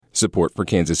Support for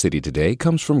Kansas City Today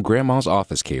comes from Grandma's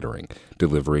Office Catering,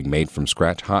 delivering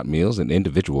made-from-scratch hot meals and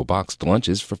individual boxed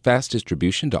lunches for fast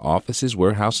distribution to offices,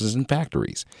 warehouses, and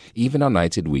factories, even on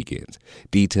nights and weekends.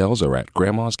 Details are at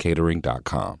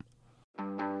grandmascatering.com.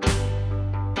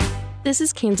 This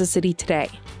is Kansas City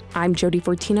Today. I'm Jody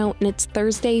Fortino, and it's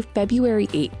Thursday, February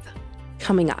 8th.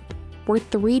 Coming up, we're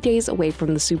 3 days away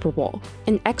from the Super Bowl,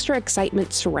 and extra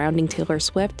excitement surrounding Taylor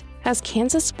Swift has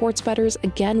Kansas sports bettors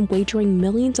again wagering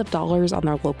millions of dollars on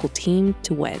their local team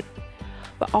to win.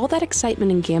 But all that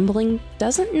excitement in gambling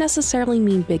doesn't necessarily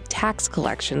mean big tax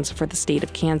collections for the state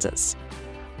of Kansas.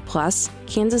 Plus,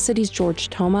 Kansas City's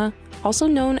George Toma, also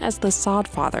known as the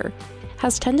Sodfather,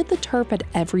 has tended the turf at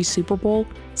every Super Bowl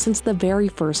since the very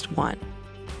first one.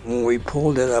 When we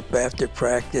pulled it up after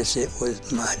practice, it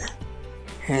was mud.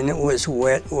 And it was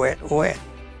wet, wet, wet.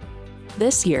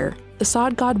 This year, the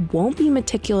sod god won't be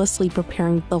meticulously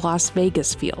preparing the Las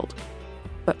Vegas field.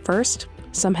 But first,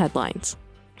 some headlines.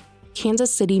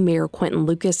 Kansas City Mayor Quentin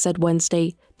Lucas said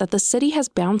Wednesday that the city has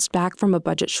bounced back from a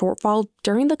budget shortfall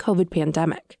during the COVID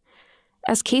pandemic.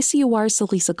 As KCUR's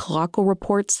Celisa Calaco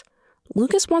reports,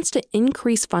 Lucas wants to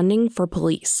increase funding for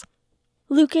police.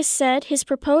 Lucas said his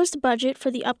proposed budget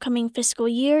for the upcoming fiscal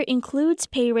year includes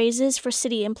pay raises for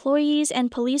city employees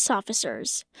and police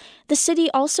officers. The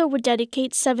city also would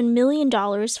dedicate $7 million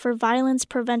for violence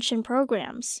prevention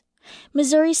programs.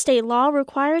 Missouri state law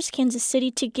requires Kansas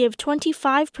City to give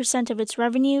 25% of its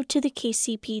revenue to the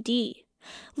KCPD.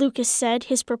 Lucas said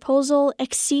his proposal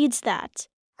exceeds that.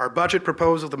 Our budget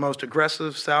proposes the most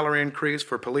aggressive salary increase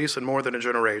for police in more than a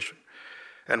generation.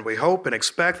 And we hope and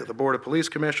expect that the Board of Police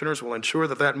Commissioners will ensure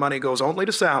that that money goes only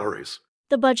to salaries.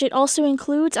 The budget also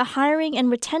includes a hiring and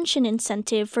retention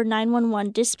incentive for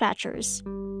 911 dispatchers.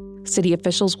 City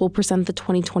officials will present the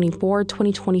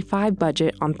 2024-2025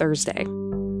 budget on Thursday.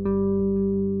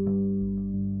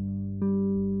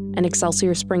 An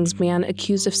Excelsior Springs man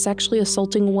accused of sexually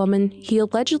assaulting a woman he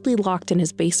allegedly locked in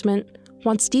his basement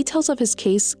wants details of his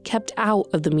case kept out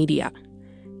of the media.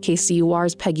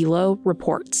 KCUR's Peggy Lowe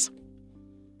reports.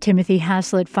 Timothy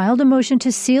Haslett filed a motion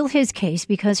to seal his case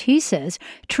because he says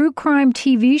true crime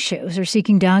TV shows are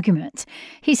seeking documents.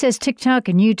 He says TikTok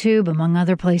and YouTube, among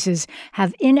other places,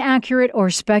 have inaccurate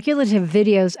or speculative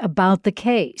videos about the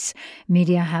case.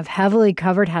 Media have heavily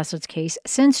covered Haslett's case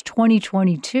since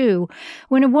 2022,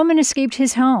 when a woman escaped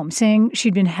his home, saying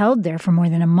she'd been held there for more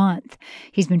than a month.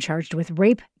 He's been charged with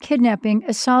rape, kidnapping,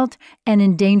 assault, and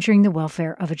endangering the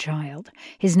welfare of a child.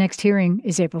 His next hearing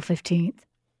is April 15th.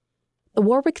 The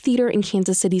Warwick Theater in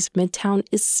Kansas City's Midtown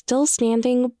is still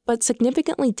standing, but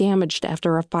significantly damaged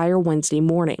after a fire Wednesday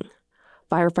morning.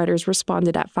 Firefighters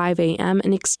responded at 5 a.m.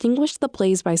 and extinguished the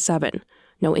blaze by 7.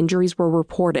 No injuries were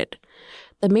reported.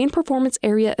 The main performance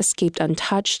area escaped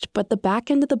untouched, but the back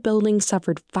end of the building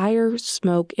suffered fire,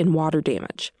 smoke, and water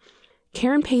damage.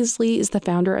 Karen Paisley is the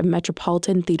founder of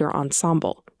Metropolitan Theater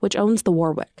Ensemble, which owns the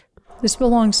Warwick. This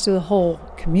belongs to the whole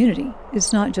community.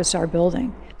 It's not just our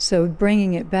building. So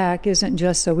bringing it back isn't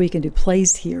just so we can do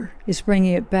plays here. It's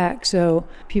bringing it back so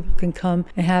people can come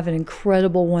and have an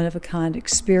incredible one-of-a-kind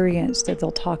experience that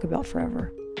they'll talk about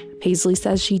forever. Paisley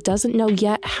says she doesn't know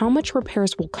yet how much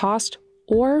repairs will cost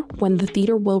or when the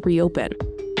theater will reopen.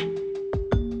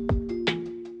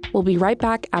 We'll be right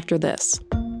back after this.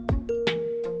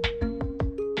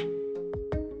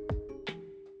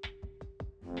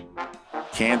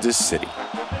 Kansas City.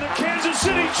 The Kansas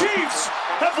City Chiefs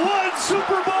have won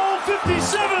Super Bowl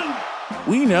 57.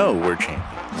 We know we're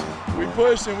champions. We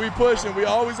push and we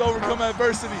always overcome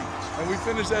adversity, and we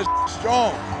finish that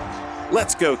strong.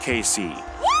 Let's go, KC.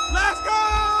 Let's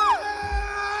go!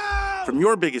 From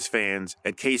your biggest fans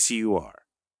at KCUR.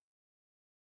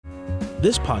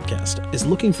 This podcast is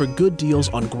looking for good deals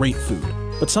on great food,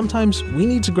 but sometimes we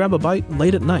need to grab a bite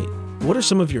late at night. What are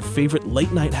some of your favorite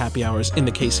late-night happy hours in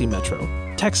the KC Metro?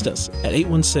 Text us at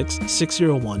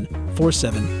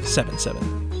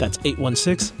 816-601-4777. That's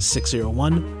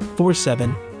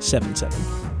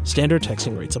 816-601-4777. Standard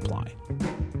texting rates apply.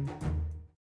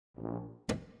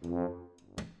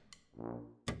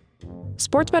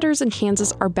 Sports bettors in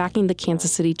Kansas are backing the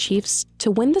Kansas City Chiefs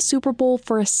to win the Super Bowl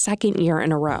for a second year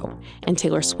in a row, and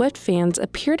Taylor Swift fans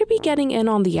appear to be getting in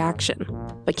on the action.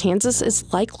 But Kansas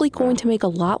is likely going to make a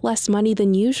lot less money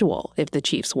than usual if the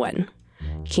Chiefs win.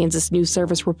 Kansas News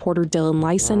Service reporter Dylan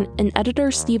Lyson and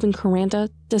editor Stephen Caranta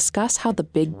discuss how the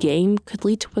big game could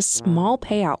lead to a small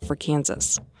payout for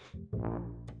Kansas.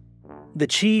 The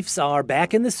Chiefs are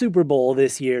back in the Super Bowl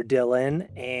this year, Dylan,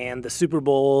 and the Super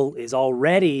Bowl is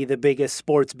already the biggest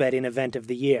sports betting event of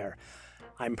the year.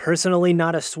 I'm personally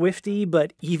not a Swiftie,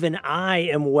 but even I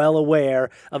am well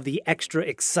aware of the extra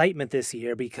excitement this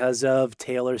year because of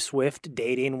Taylor Swift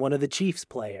dating one of the Chiefs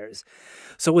players.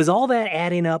 So is all that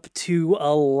adding up to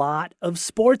a lot of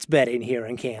sports betting here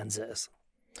in Kansas?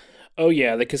 Oh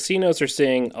yeah, the casinos are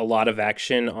seeing a lot of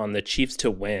action on the Chiefs to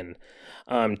win.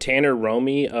 Tanner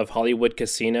Romy of Hollywood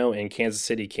Casino in Kansas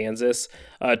City, Kansas,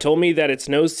 told me that it's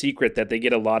no secret that they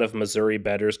get a lot of Missouri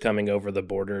bettors coming over the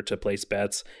border to place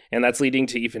bets, and that's leading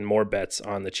to even more bets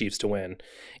on the Chiefs to win.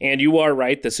 And you are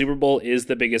right, the Super Bowl is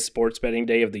the biggest sports betting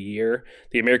day of the year.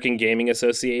 The American Gaming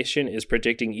Association is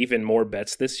predicting even more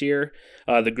bets this year.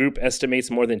 The group estimates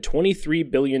more than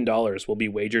 $23 billion will be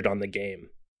wagered on the game.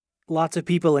 Lots of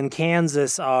people in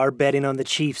Kansas are betting on the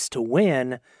Chiefs to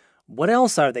win. What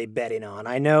else are they betting on?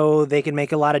 I know they can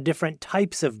make a lot of different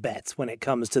types of bets when it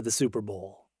comes to the Super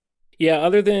Bowl. Yeah,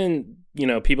 other than,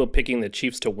 people picking the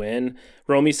Chiefs to win,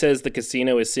 Romy says the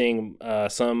casino is seeing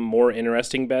some more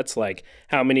interesting bets, like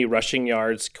how many rushing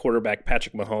yards quarterback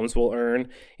Patrick Mahomes will earn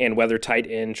and whether tight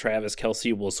end Travis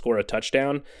Kelce will score a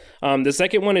touchdown. The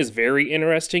second one is very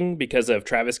interesting because of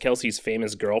Travis Kelce's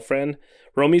famous girlfriend.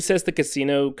 Romy says the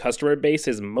casino customer base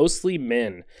is mostly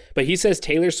men, but he says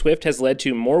Taylor Swift has led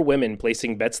to more women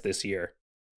placing bets this year.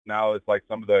 Now it's like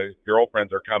some of the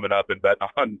girlfriends are coming up and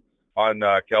betting on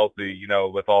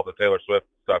Kelce, with all the Taylor Swift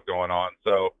stuff going on.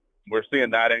 So we're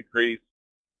seeing that increase.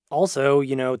 Also,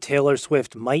 Taylor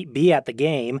Swift might be at the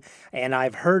game, and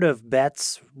I've heard of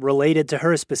bets related to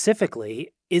her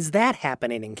specifically. Is that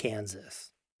happening in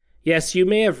Kansas? Yes, you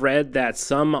may have read that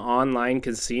some online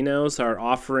casinos are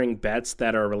offering bets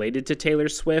that are related to Taylor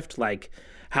Swift, like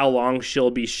how long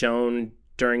she'll be shown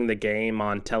during the game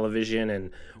on television and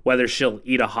whether she'll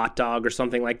eat a hot dog or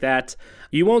something like that.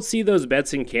 You won't see those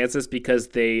bets in Kansas because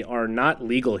they are not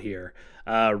legal here.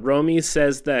 Romy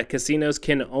says that casinos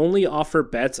can only offer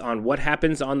bets on what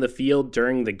happens on the field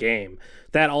during the game.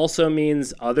 That also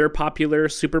means other popular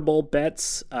Super Bowl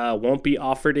bets won't be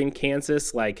offered in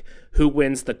Kansas, like who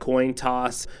wins the coin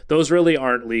toss. Those really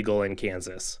aren't legal in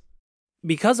Kansas.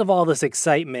 Because of all this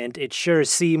excitement, it sure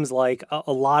seems like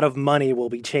a lot of money will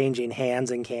be changing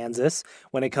hands in Kansas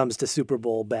when it comes to Super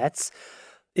Bowl bets.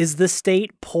 Is the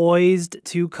state poised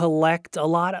to collect a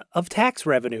lot of tax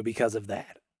revenue because of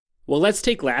that? Well, let's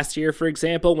take last year, for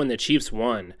example, when the Chiefs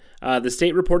won. The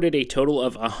state reported a total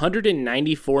of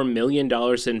 $194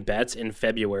 million in bets in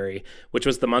February, which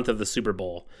was the month of the Super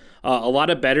Bowl. A lot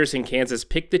of bettors in Kansas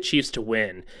picked the Chiefs to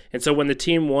win, and so when the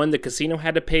team won, the casino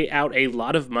had to pay out a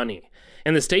lot of money.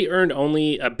 And the state earned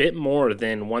only a bit more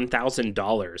than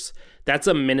 $1,000. That's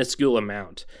a minuscule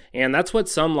amount. And that's what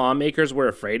some lawmakers were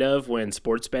afraid of when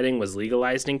sports betting was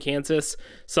legalized in Kansas.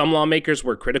 Some lawmakers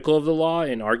were critical of the law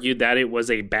and argued that it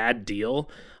was a bad deal.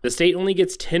 The state only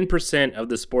gets 10% of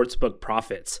the sportsbook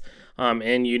profits.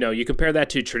 And you compare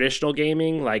that to traditional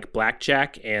gaming like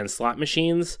blackjack and slot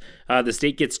machines, the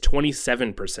state gets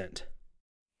 27%.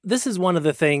 This is one of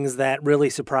the things that really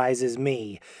surprises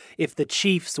me. If the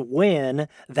Chiefs win,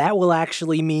 that will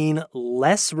actually mean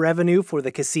less revenue for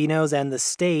the casinos and the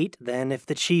state than if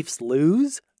the Chiefs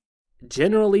lose?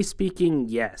 Generally speaking,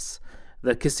 yes.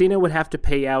 The casino would have to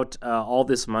pay out all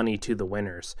this money to the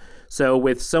winners. So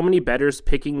with so many bettors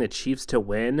picking the Chiefs to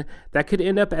win, that could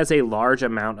end up as a large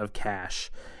amount of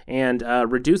cash. And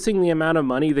reducing the amount of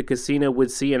money the casino would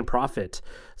see in profit.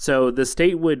 So the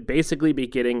state would basically be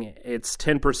getting its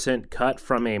 10% cut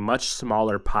from a much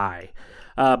smaller pie.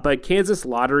 But Kansas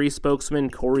Lottery spokesman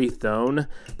Corey Thone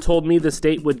told me the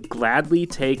state would gladly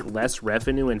take less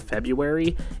revenue in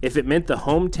February if it meant the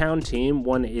hometown team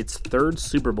won its third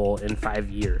Super Bowl in 5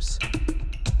 years.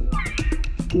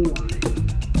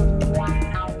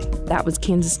 That was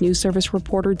Kansas News Service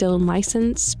reporter Dylan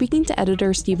Lyson speaking to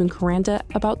editor Stephen Caranda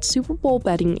about Super Bowl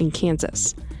betting in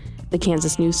Kansas. The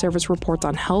Kansas News Service reports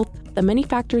on health, the many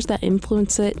factors that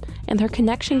influence it, and their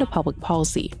connection to public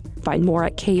policy. Find more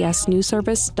at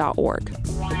ksnewsservice.org.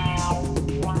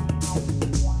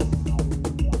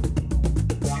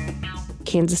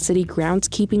 Kansas City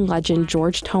groundskeeping legend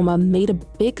George Toma made a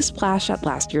big splash at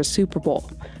last year's Super Bowl,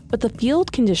 but the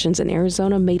field conditions in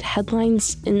Arizona made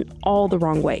headlines in all the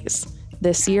wrong ways.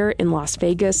 This year in Las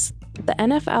Vegas, the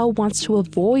NFL wants to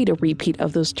avoid a repeat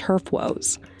of those turf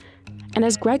woes. And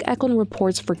as Greg Eklund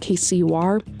reports for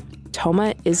KCUR,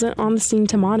 Toma isn't on the scene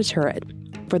to monitor it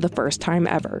for the first time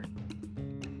ever.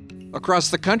 Across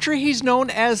the country, he's known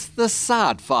as the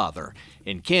Sodfather.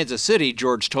 In Kansas City,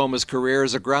 George Toma's career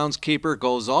as a groundskeeper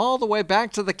goes all the way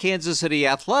back to the Kansas City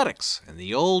Athletics and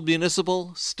the old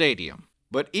municipal stadium.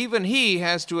 But even he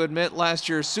has to admit last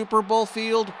year's Super Bowl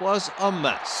field was a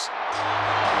mess.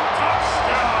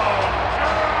 Touchdown,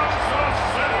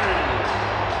 Kansas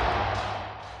City!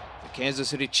 Kansas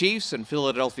City Chiefs and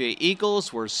Philadelphia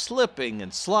Eagles were slipping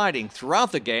and sliding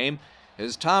throughout the game,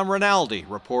 as Tom Rinaldi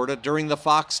reported during the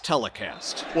Fox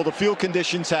telecast. Well, the field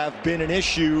conditions have been an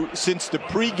issue since the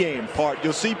pregame part.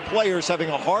 You'll see players having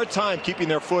a hard time keeping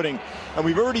their footing, and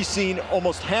we've already seen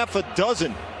almost half a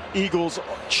dozen Eagles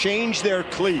change their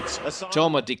cleats.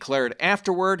 Toma declared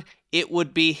afterward it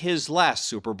would be his last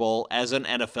Super Bowl as an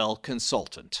NFL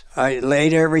consultant. I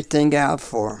laid everything out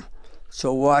for him.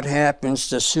 So what happens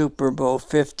to Super Bowl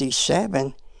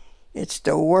 57? It's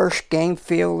the worst game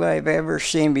field I've ever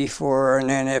seen before an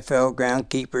NFL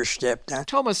groundskeeper stepped on.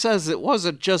 Toma says it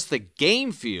wasn't just the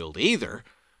game field either.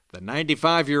 The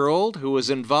 95-year-old, who was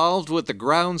involved with the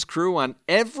grounds crew on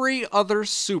every other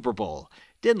Super Bowl,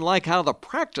 didn't like how the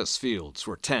practice fields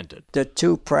were tended. The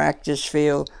 2 practice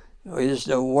field is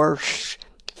the worst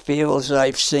fields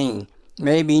I've seen.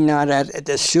 Maybe not at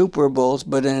the Super Bowls,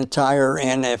 but an entire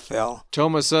NFL.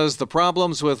 Toma says the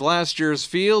problems with last year's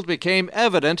field became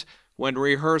evident when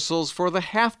rehearsals for the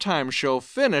halftime show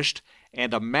finished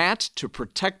and a mat to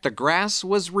protect the grass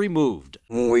was removed.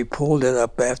 When we pulled it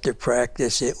up after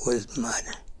practice, it was mud.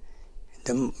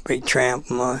 The big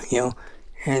tramp mud,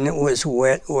 and it was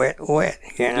wet,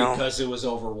 Because it was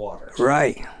overwatered.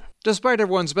 Right. Despite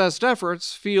everyone's best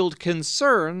efforts, field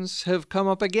concerns have come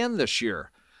up again this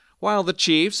year. While the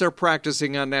Chiefs are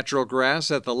practicing on natural grass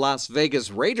at the Las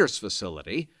Vegas Raiders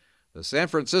facility, the San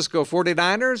Francisco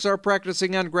 49ers are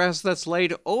practicing on grass that's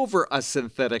laid over a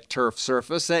synthetic turf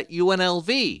surface at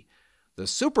UNLV. The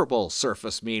Super Bowl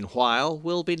surface, meanwhile,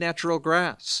 will be natural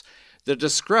grass. The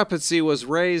discrepancy was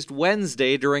raised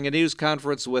Wednesday during a news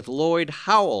conference with Lloyd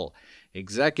Howell,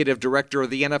 executive director of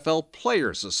the NFL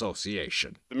Players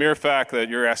Association. The mere fact that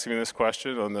you're asking me this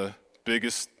question on the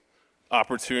biggest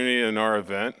opportunity in our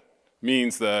event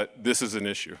means that this is an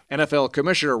issue. NFL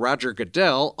Commissioner Roger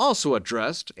Goodell also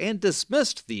addressed and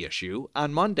dismissed the issue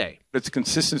on Monday. It's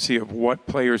consistency of what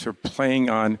players are playing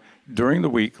on during the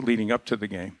week leading up to the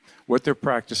game, what they're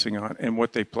practicing on, and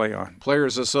what they play on.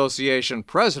 Players Association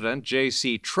President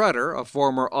J.C. Tretter, a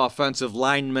former offensive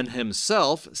lineman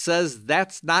himself, says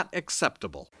that's not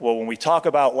acceptable. Well, when we talk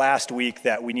about last week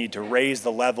that we need to raise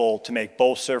the level to make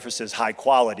both surfaces high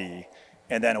quality,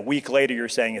 and then a week later you're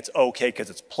saying it's okay because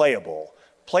it's playable.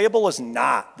 Playable is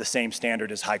not the same standard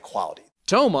as high quality.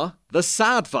 Toma, the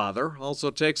Sodfather,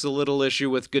 also takes a little issue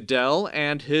with Goodell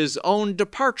and his own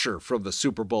departure from the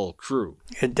Super Bowl crew.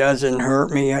 It doesn't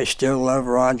hurt me. I still love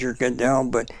Roger Goodell,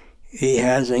 but he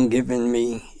hasn't given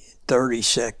me 30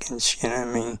 seconds,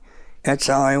 That's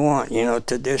all I want,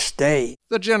 to this day.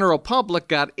 The general public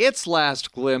got its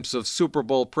last glimpse of Super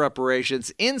Bowl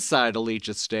preparations inside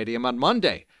Allegiant Stadium on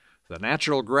Monday. The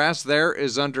natural grass there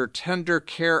is under tender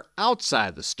care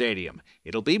outside the stadium.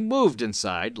 It'll be moved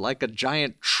inside like a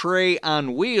giant tray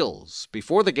on wheels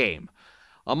before the game.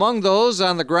 Among those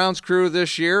on the grounds crew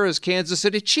this year is Kansas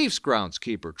City Chiefs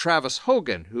groundskeeper Travis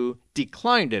Hogan, who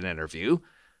declined an interview.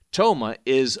 Toma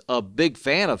is a big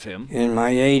fan of him. In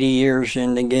my 80 years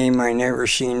in the game, I never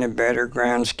seen a better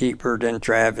groundskeeper than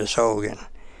Travis Hogan.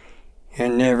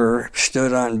 And never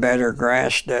stood on better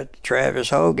grass that Travis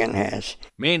Hogan has.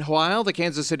 Meanwhile, the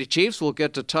Kansas City Chiefs will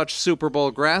get to touch Super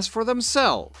Bowl grass for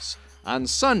themselves on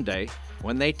Sunday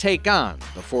when they take on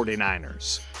the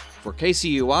 49ers. For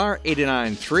KCUR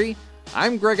 89.3,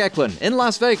 I'm Greg Eklund in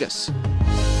Las Vegas.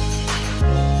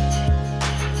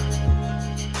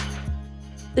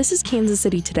 This is Kansas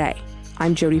City Today.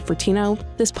 I'm Jody Fortino.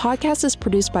 This podcast is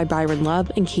produced by Byron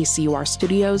Love in KCUR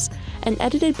Studios and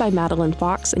edited by Madeline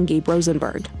Fox and Gabe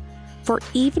Rosenberg. For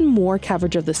even more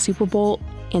coverage of the Super Bowl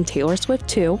and Taylor Swift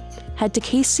too, head to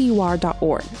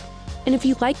kcur.org. And if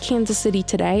you like Kansas City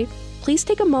Today, please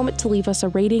take a moment to leave us a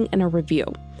rating and a review.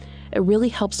 It really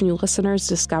helps new listeners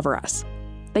discover us.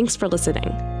 Thanks for listening.